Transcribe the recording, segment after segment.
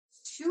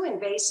too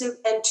invasive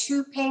and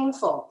too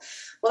painful.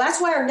 Well,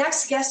 that's why our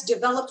next guest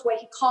developed what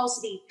he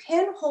calls the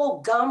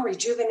pinhole gum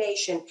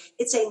rejuvenation.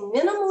 It's a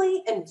minimally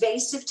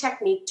invasive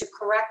technique to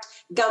correct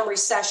gum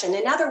recession.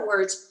 In other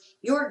words,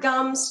 your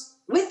gums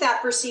with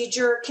that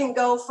procedure can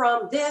go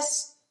from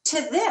this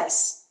to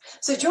this.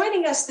 So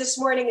joining us this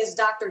morning is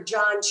Dr.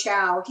 John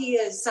Chau. He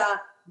is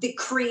the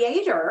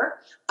creator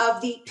of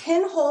the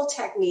pinhole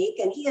technique,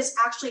 and he has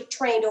actually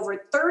trained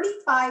over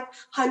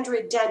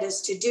 3,500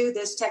 dentists to do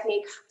this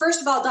technique.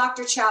 First of all,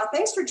 Dr. Chau,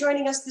 thanks for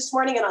joining us this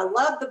morning, and I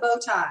love the bow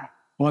tie.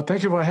 Well,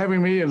 thank you for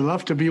having me. I'd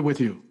love to be with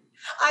you.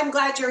 I'm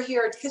glad you're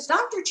here because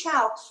Dr.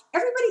 Chau,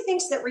 everybody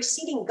thinks that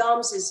receding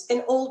gums is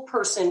an old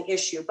person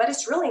issue, but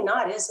it's really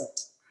not, is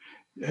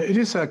it? It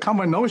is a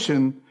common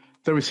notion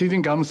that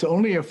receding gums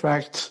only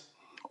affects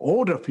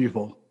older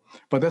people,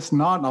 but that's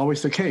not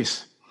always the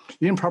case.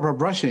 Improper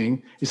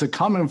brushing is a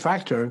common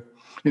factor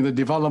in the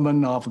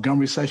development of gum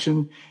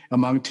recession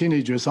among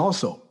teenagers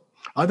also.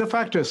 Other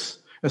factors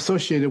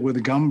associated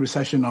with gum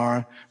recession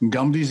are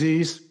gum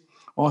disease,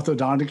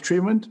 orthodontic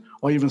treatment,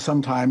 or even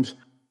sometimes.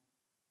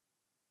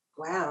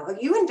 Wow.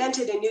 You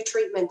invented a new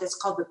treatment that's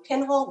called the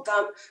pinhole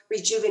gum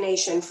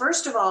rejuvenation.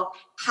 First of all,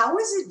 how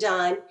is it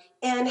done,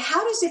 and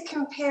how does it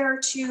compare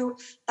to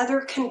other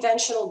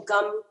conventional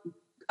gum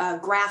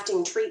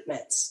grafting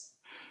treatments?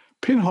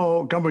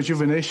 Pinhole gum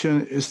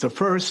rejuvenation is the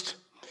first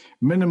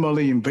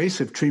minimally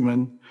invasive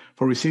treatment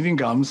for receding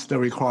gums that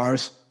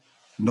requires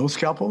no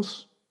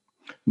scalpels,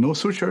 no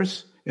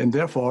sutures, and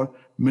therefore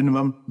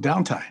minimum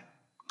downtime.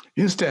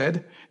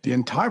 Instead, the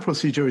entire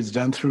procedure is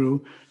done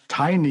through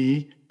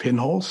tiny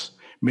pinholes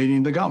made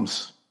in the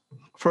gums.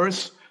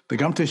 First, the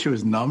gum tissue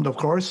is numbed, of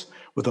course,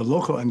 with a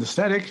local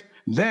anesthetic.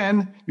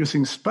 Then,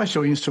 using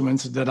special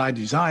instruments that I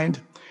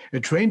designed, a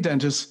trained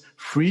dentist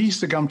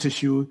frees the gum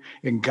tissue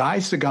and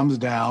guides the gums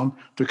down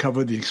to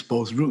cover the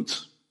exposed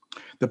roots.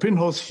 The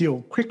pinholes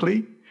heal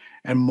quickly,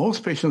 and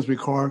most patients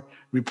report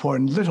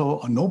little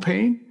or no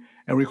pain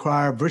and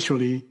require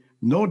virtually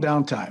no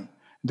downtime.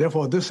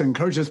 Therefore, this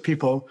encourages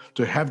people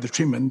to have the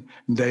treatment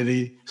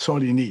they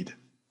sorely need.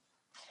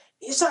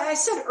 So I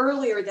said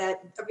earlier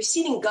that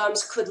receding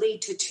gums could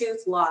lead to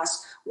tooth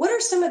loss. What are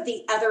some of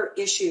the other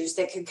issues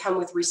that could come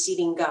with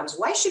receding gums?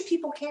 Why should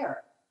people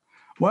care?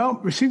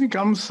 Well, receding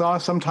gums are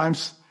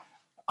sometimes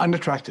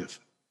unattractive.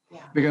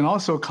 Yeah. They can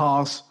also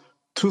cause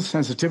tooth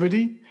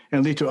sensitivity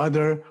and lead to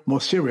other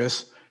more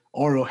serious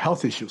oral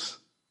health issues.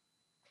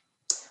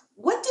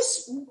 What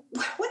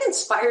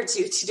inspired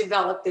you to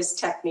develop this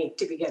technique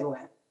to begin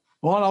with?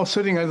 Well, I was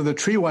sitting under the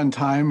tree one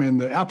time and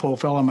the apple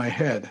fell on my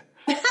head.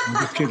 I'm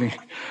just kidding.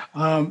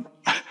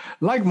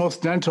 Like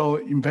most dental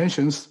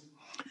inventions,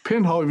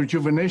 pinhole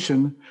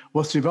rejuvenation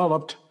was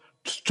developed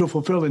to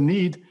fulfill a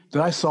need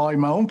that I saw in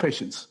my own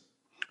patients.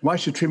 Why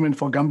should treatment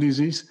for gum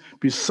disease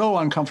be so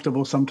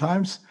uncomfortable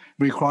sometimes?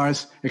 It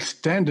requires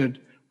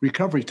extended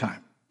recovery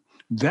time.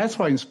 That's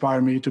what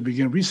inspired me to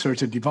begin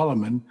research and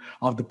development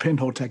of the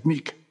pinhole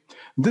technique.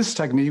 This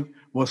technique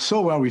was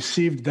so well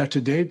received that to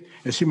date,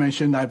 as you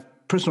mentioned, I've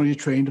personally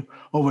trained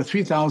over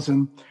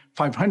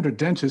 3,500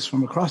 dentists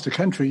from across the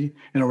country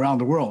and around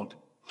the world.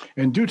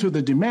 And due to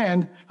the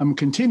demand, I'm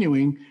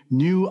continuing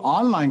new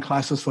online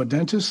classes for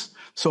dentists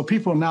so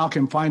people now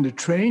can find a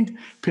trained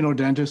pinhole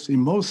dentist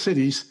in most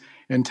cities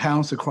and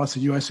towns across the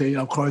USA,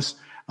 of course,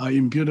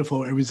 in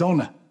beautiful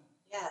Arizona.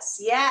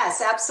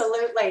 Yes,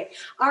 absolutely.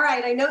 All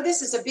right, I know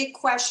this is a big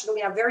question.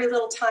 We have very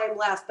little time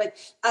left, but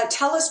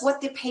tell us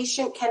what the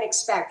patient can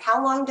expect.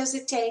 How long does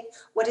it take?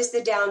 What is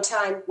the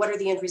downtime? What are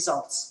the end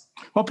results?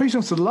 Well,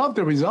 patients love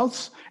the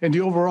results and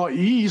the overall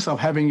ease of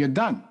having it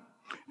done.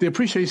 They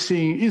appreciate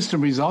seeing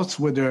instant results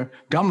with their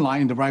gum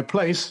line in the right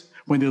place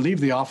when they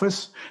leave the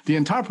office. The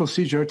entire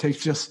procedure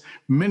takes just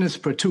minutes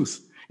per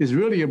tooth. It's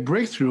really a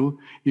breakthrough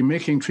in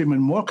making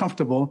treatment more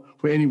comfortable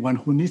for anyone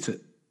who needs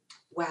it.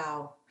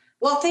 Wow.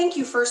 Well, thank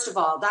you, first of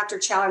all, Dr.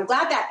 Chau. I'm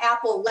glad that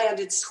apple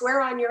landed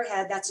square on your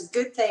head. That's a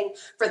good thing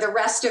for the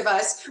rest of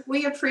us.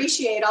 We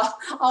appreciate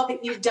all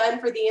that you've done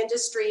for the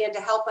industry and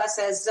to help us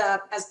as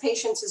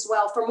patients as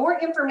well. For more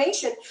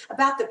information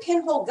about the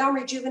pinhole gum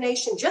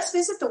rejuvenation, just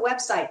visit the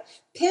website,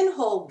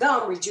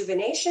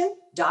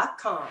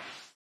 pinholegumrejuvenation.com.